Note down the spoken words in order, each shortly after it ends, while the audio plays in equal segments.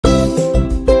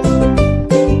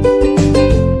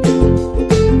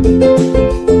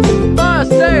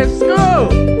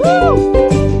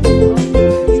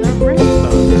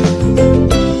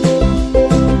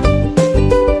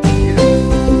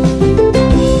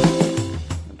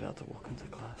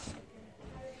class.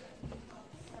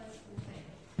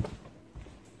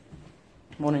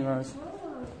 Morning, Rose.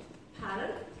 Oh,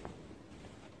 pardon?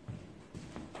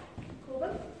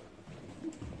 Corbin?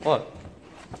 What?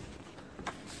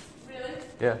 Really?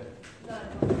 Yeah. No.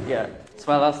 Yeah. It's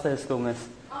my last day of school, miss.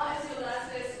 Oh, it's your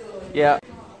last day of school. Yeah.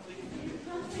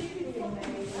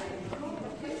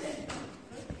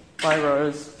 Bye,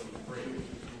 Rose.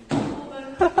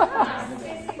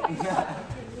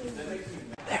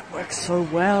 That works so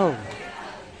well.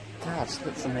 Gosh,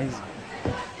 that's amazing.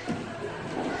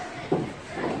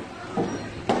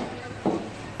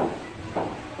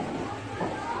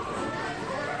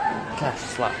 Gosh,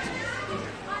 slapped.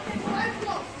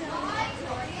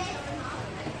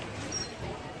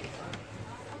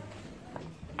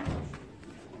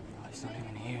 Oh, he's not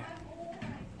even here.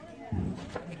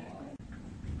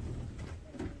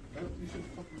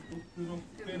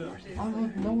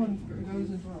 No one goes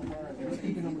as well.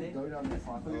 You can only go down there. I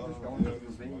thought you were just going to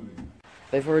the venue.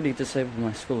 They've already disabled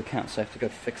my school account, so I have to go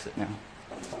fix it now.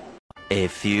 A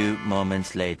few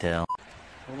moments later.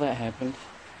 Well, that happened.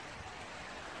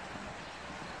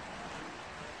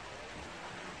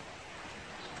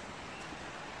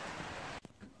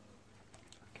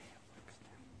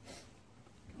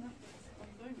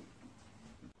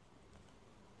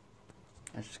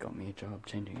 I just got me a job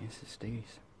changing SSDs.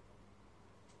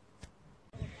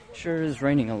 Sure is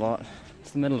raining a lot.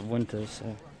 It's the middle of winter,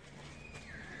 so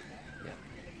yeah.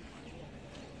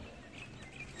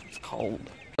 It's cold.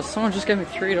 Someone just gave me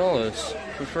 $3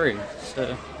 for free,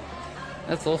 so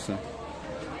that's awesome.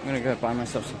 I'm gonna go buy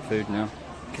myself some food now,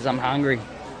 because I'm hungry.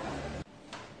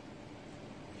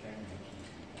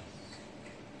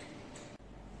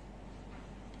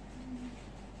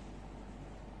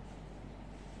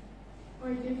 Are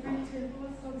you different to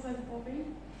what's outside Bobby?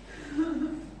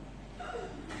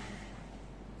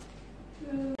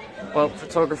 Well,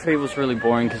 photography was really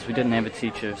boring because we didn't have a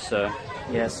teacher, so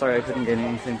yeah, sorry I couldn't get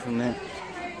anything from that.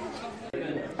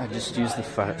 I just used the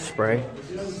fat spray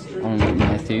on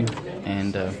Matthew,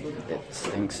 and it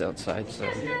stinks outside, so...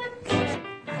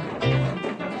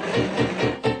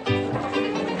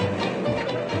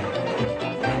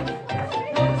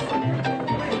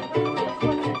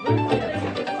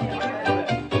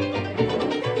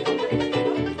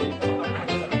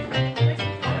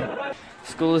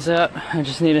 School is out. I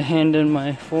just need to hand in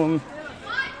my form.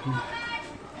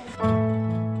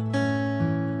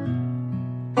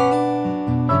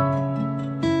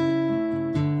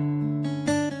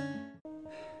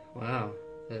 Wow,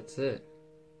 that's it.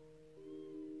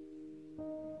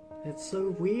 It's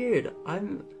so weird.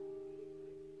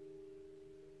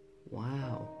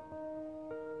 Wow.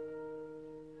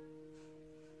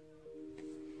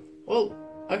 Well,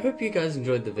 I hope you guys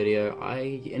enjoyed the video.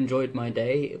 I enjoyed my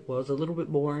day. It was a little bit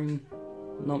boring.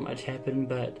 Not much happened,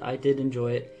 but I did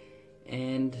enjoy it.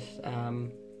 And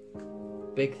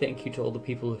big thank you to all the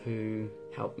people who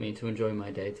helped me to enjoy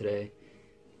my day today.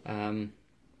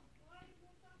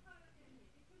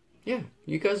 Yeah,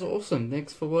 you guys are awesome.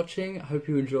 Thanks for watching. I hope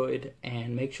you enjoyed,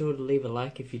 and make sure to leave a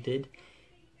like if you did.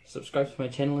 Subscribe to my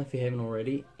channel if you haven't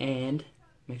already, and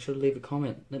make sure to leave a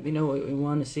comment. Let me know what you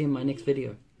want to see in my next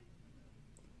video.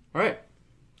 Alright,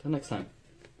 till next time.